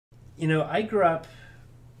I grew up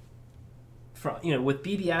with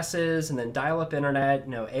BBSs and then dial-up internet,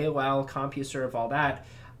 AOL, CompuServe, all that.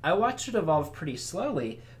 I watched it evolve pretty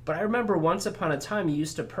slowly, but I remember once upon a time you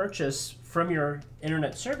used to purchase from your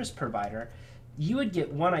internet service provider, you would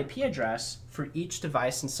get one IP address for each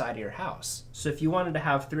device inside of your house. So if you wanted to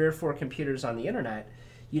have 3 or 4 computers on the internet,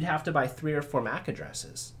 you'd have to buy 3 or 4 MAC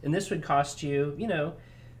addresses. And this would cost you,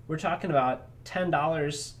 we're talking about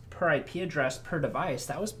 $10 per IP address per device.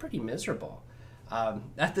 That was pretty miserable.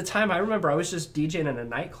 At the time, I remember I was just DJing in a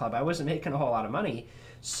nightclub. I wasn't making a whole lot of money.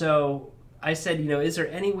 So I said, is there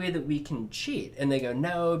any way that we can cheat? And they go,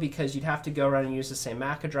 no, because you'd have to go around and use the same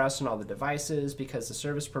MAC address on all the devices because the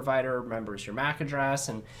service provider remembers your MAC address.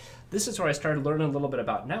 And this is where I started learning a little bit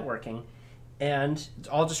about networking, and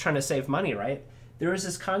all just trying to save money, right? There was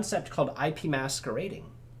this concept called IP masquerading.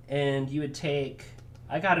 And you would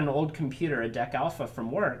I got an old computer, a DEC Alpha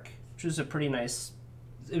from work, which was a pretty nice,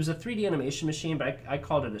 it was a 3D animation machine, but I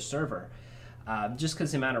called it a server. Just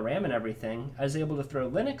because the amount of RAM and everything, I was able to throw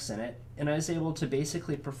Linux in it, and I was able to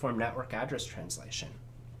basically perform network address translation.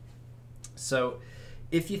 So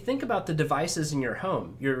if you think about the devices in your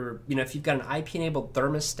home, if you've got an IP-enabled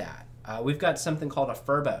thermostat, we've got something called a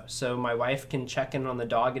Furbo, so my wife can check in on the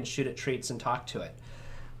dog and shoot it treats and talk to it.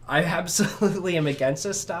 I absolutely am against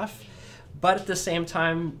this stuff, but at the same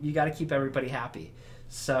time, you got to keep everybody happy.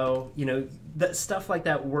 So, that stuff like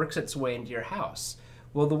that works its way into your house.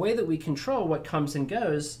 Well, the way that we control what comes and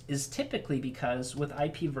goes is typically because with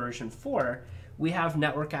IP version 4, we have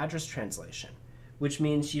network address translation, which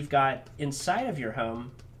means you've got inside of your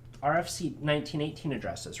home RFC 1918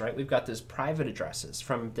 addresses, right? We've got those private addresses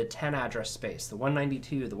from the 10 address space, the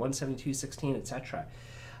 192, the 172.16, etc.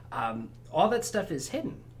 All that stuff is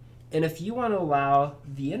hidden. And if you want to allow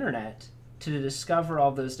the internet to discover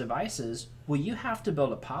all those devices, well, you have to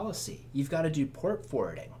build a policy. You've got to do port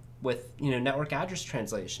forwarding with network address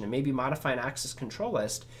translation and maybe modify an access control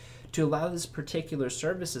list to allow these particular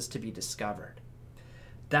services to be discovered.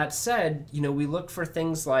 That said, we look for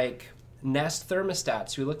things like Nest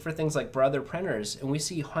thermostats, we look for things like Brother printers, and we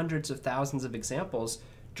see hundreds of thousands of examples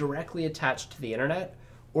directly attached to the internet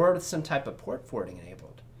or with some type of port forwarding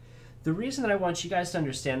enabled. The reason that I want you guys to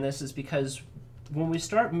understand this is because when we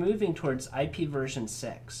start moving towards IP version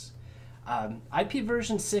 6, IP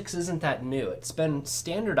version 6 isn't that new. It's been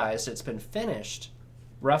standardized, it's been finished,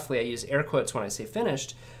 roughly, I use air quotes when I say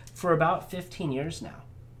finished, for about 15 years now.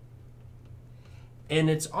 And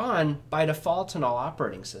it's on by default in all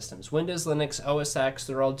operating systems. Windows, Linux, OS X,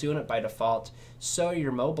 they're all doing it by default. So are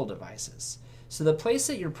your mobile devices. So the place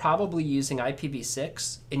that you're probably using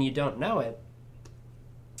IPv6 and you don't know it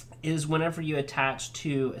is whenever you attach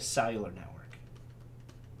to a cellular network.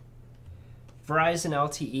 Verizon,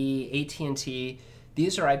 LTE, AT&T,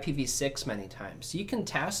 these are IPv6 many times. So you can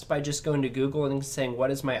test by just going to Google and saying, what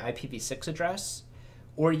is my IPv6 address?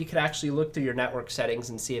 Or you could actually look through your network settings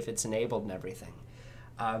and see if it's enabled and everything.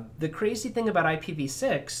 The crazy thing about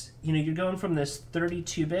IPv6, you're going from this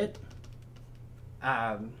 32-bit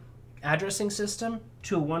addressing system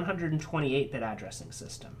to a 128-bit addressing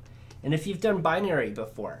system. And if you've done binary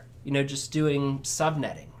before, just doing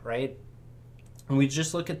subnetting, right? And we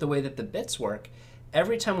just look at the way that the bits work,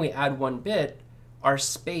 every time we add 1 bit, our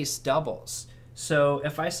space doubles. So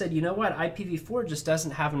if I said, IPv4 just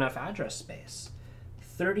doesn't have enough address space.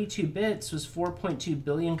 32 bits was 4.2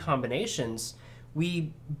 billion combinations.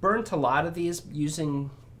 We burnt a lot of these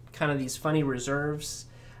using kind of these funny reserves.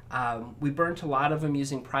 We burnt a lot of them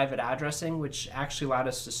using private addressing, which actually allowed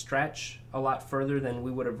us to stretch a lot further than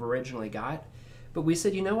we would have originally got. But we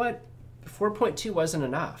said, 4.2 wasn't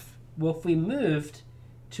enough. Well, if we moved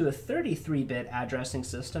to a 33-bit addressing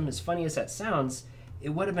system, as funny as that sounds, it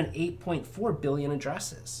would have been 8.4 billion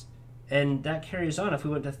addresses. And that carries on. If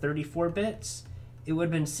we went to 34 bits, it would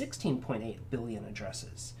have been 16.8 billion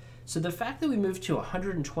addresses. So the fact that we moved to a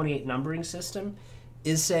 128 numbering system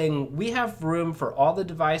is saying we have room for all the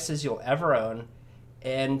devices you'll ever own,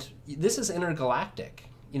 and this is intergalactic.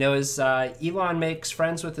 As Elon makes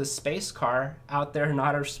friends with his space car out there in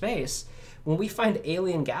outer space, when we find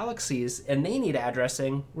alien galaxies and they need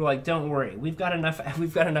addressing, we're like, don't worry, we've got enough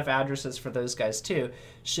addresses for those guys too,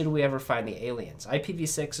 should we ever find the aliens.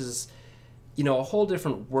 IPv6 is, a whole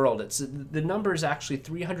different world. The number is actually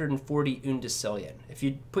 340 undecillion. If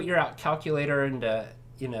you put your calculator into,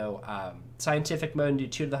 scientific mode and do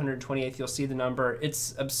 2 to the 128th, you'll see the number.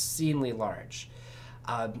 It's obscenely large.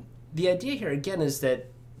 The idea here, again, is that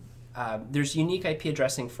there's unique IP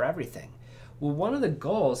addressing for everything. Well, one of the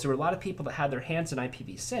goals, there were a lot of people that had their hands in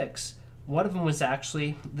IPv6. One of them was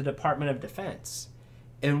actually the Department of Defense.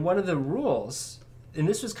 And one of the rules And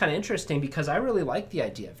this was kind of interesting because I really like the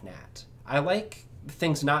idea of NAT. I like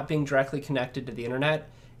things not being directly connected to the internet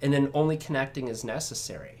and then only connecting as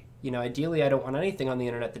necessary. You know, ideally I don't want anything on the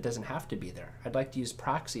internet that doesn't have to be there. I'd like to use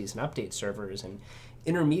proxies and update servers and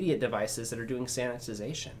intermediate devices that are doing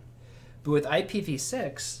sanitization. But with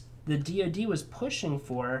IPv6, the DoD was pushing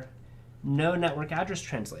for no network address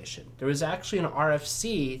translation. There was actually an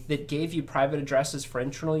RFC that gave you private addresses for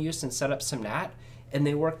internal use and set up some NAT, and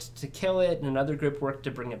they worked to kill it, and another group worked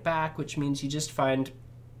to bring it back, which means you just find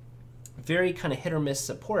very kind of hit or miss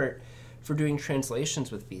support for doing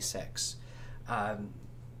translations with v6.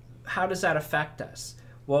 How does that affect us?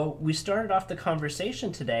 Well, we started off the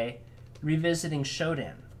conversation today revisiting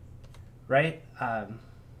Shodan, right?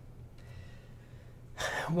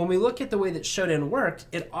 When we look at the way that Shodan worked,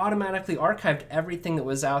 it automatically archived everything that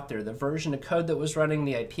was out there, the version of code that was running,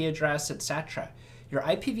 the IP address, etc. Your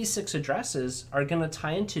IPv6 addresses are going to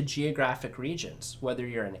tie into geographic regions, whether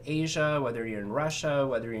you're in Asia, whether you're in Russia,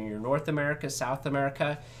 whether you're in North America, South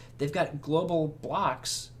America. They've got global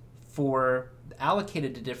blocks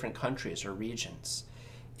allocated to different countries or regions.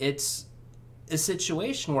 It's a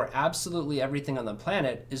situation where absolutely everything on the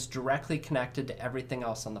planet is directly connected to everything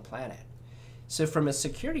else on the planet. So from a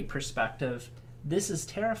security perspective, this is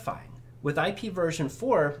terrifying. With IP version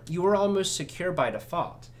 4, you are almost secure by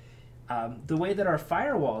default. The way that our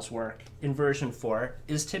firewalls work in version 4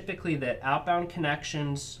 is typically that outbound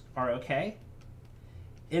connections are okay,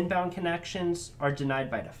 inbound connections are denied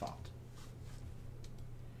by default.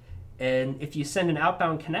 And if you send an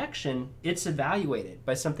outbound connection, it's evaluated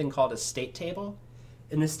by something called a state table.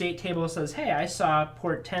 And the state table says, hey, I saw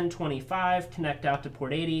port 1025 connect out to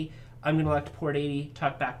port 80. I'm going to elect port 80,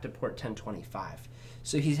 talk back to port 1025.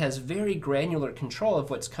 So he has very granular control of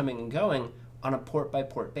what's coming and going on a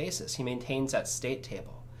port-by-port basis. He maintains that state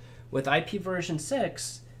table. With IP version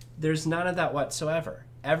 6, there's none of that whatsoever.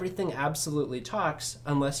 Everything absolutely talks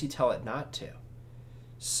unless you tell it not to.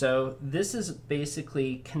 So this is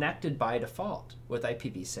basically connected by default with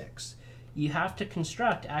IPv6. You have to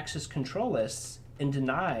construct access control lists and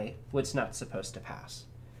deny what's not supposed to pass.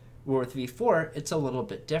 Where with v4, it's a little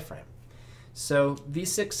bit different. So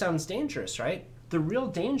v6 sounds dangerous, right? The real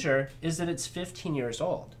danger is that it's 15 years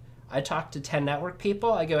old. I talk to 10 network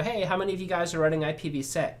people. I go, hey, how many of you guys are running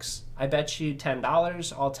IPv6? I bet you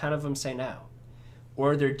 $10, all 10 of them say no.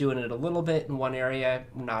 Or they're doing it a little bit in one area,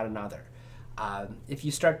 not another. If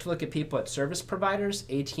you start to look at people at service providers,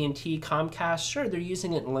 AT&T, Comcast, sure, they're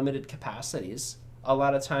using it in limited capacities, a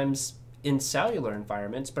lot of times in cellular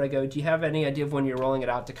environments, but I go, do you have any idea of when you're rolling it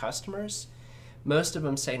out to customers? Most of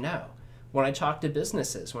them say no. When I talk to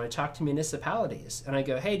businesses, when I talk to municipalities, and I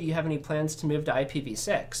go, hey, do you have any plans to move to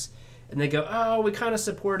IPv6? And they go, oh, we kind of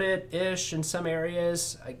support it-ish in some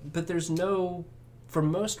areas, but there's no, for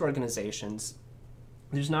most organizations,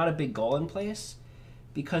 there's not a big goal in place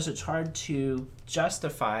because it's hard to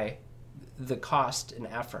justify the cost and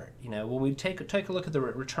effort. You know, when we take a look at the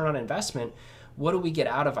return on investment, what do we get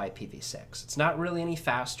out of IPv6? It's not really any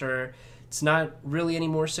faster. It's not really any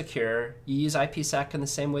more secure. You use IPsec in the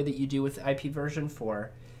same way that you do with IP version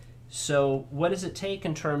 4. So what does it take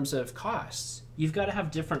in terms of costs? You've got to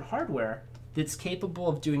have different hardware that's capable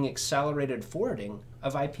of doing accelerated forwarding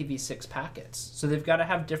of IPv6 packets. So they've got to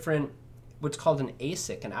have different, what's called an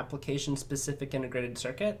ASIC, an application-specific integrated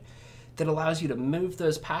circuit, that allows you to move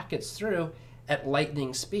those packets through at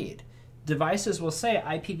lightning speed. Devices will say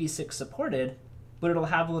IPv6 supported, but it'll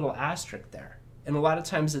have a little asterisk there. And a lot of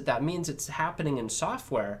times that means it's happening in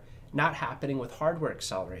software, not happening with hardware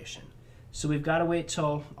acceleration. So we've got to wait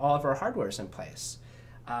till all of our hardware is in place.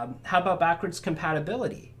 How about backwards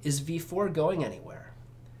compatibility? Is v4 going anywhere?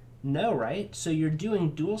 No, right? So you're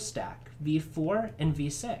doing dual stack, v4 and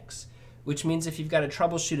v6, which means if you've got to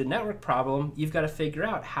troubleshoot a network problem, you've got to figure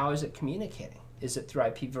out how is it communicating. Is it through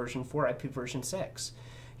IP version 4, IP version 6?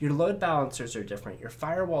 Your load balancers are different, your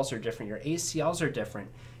firewalls are different, your ACLs are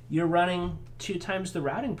different. You're running 2 times the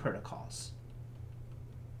routing protocols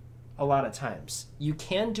a lot of times. You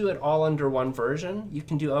can do it all under one version. You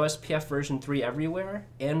can do OSPF version 3 everywhere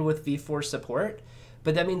and with v4 support,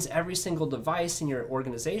 but that means every single device in your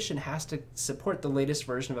organization has to support the latest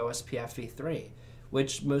version of OSPF v3,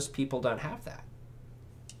 which most people don't have that.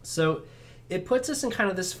 So it puts us in kind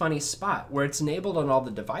of this funny spot where it's enabled on all the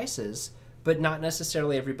devices, but not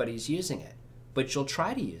necessarily everybody's using it. But you'll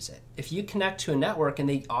try to use it. If you connect to a network and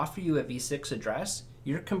they offer you a v6 address,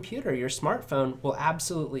 your computer, your smartphone will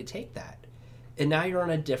absolutely take that. And now you're on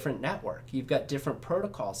a different network. You've got different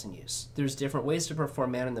protocols in use. There's different ways to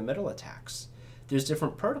perform man-in-the-middle attacks. There's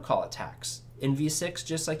different protocol attacks in v6,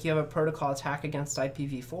 just like you have a protocol attack against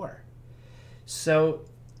IPv4. So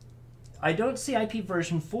I don't see IP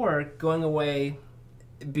version 4 going away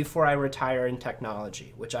before I retire in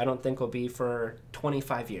technology, which I don't think will be for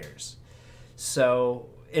 25 years. So,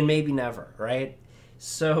 and maybe never, right?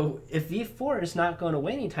 So if V4 is not going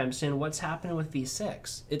away anytime soon, what's happening with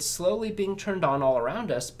V6? It's slowly being turned on all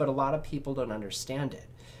around us, but a lot of people don't understand it.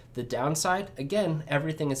 The downside, again,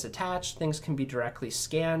 everything is attached, things can be directly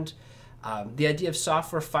scanned. The idea of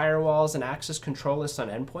software firewalls and access control lists on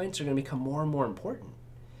endpoints are going to become more and more important.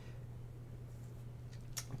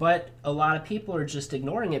 But a lot of people are just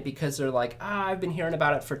ignoring it because they're like, I've been hearing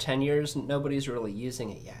about it for 10 years and nobody's really using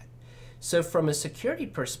it yet. So from a security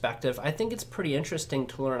perspective, I think it's pretty interesting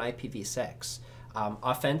to learn IPv6.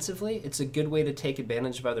 Offensively, it's a good way to take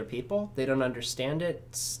advantage of other people. They don't understand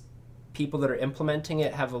it. People that are implementing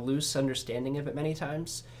it have a loose understanding of it many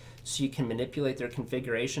times, so you can manipulate their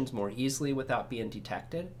configurations more easily without being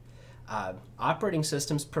detected. Operating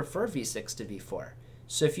systems prefer V6 to V4.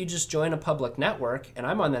 So if you just join a public network, and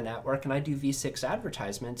I'm on the network and I do V6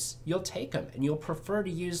 advertisements, you'll take them, and you'll prefer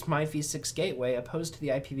to use my V6 gateway opposed to the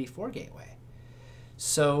IPv4 gateway.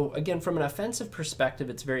 So again, from an offensive perspective,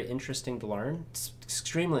 it's very interesting to learn. It's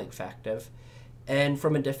extremely effective. And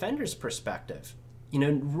from a defender's perspective, you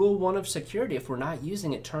know, rule 1 of security, if we're not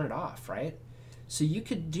using it, turn it off, right? So you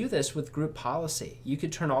could do this with group policy. You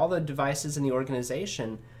could turn all the devices in the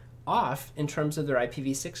organization off in terms of their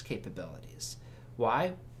IPv6 capabilities.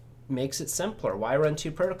 Why? Makes it simpler. Why run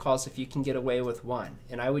 2 protocols if you can get away with 1?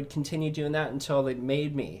 And I would continue doing that until they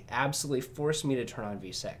made me, absolutely forced me to turn on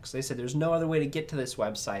V6. They said there's no other way to get to this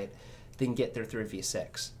website than get there through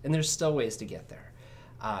V6. And there's still ways to get there.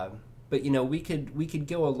 But you know, we could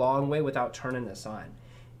go a long way without turning this on.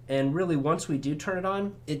 And really, once we do turn it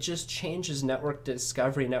on, it just changes network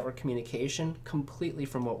discovery, network communication completely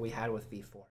from what we had with V4.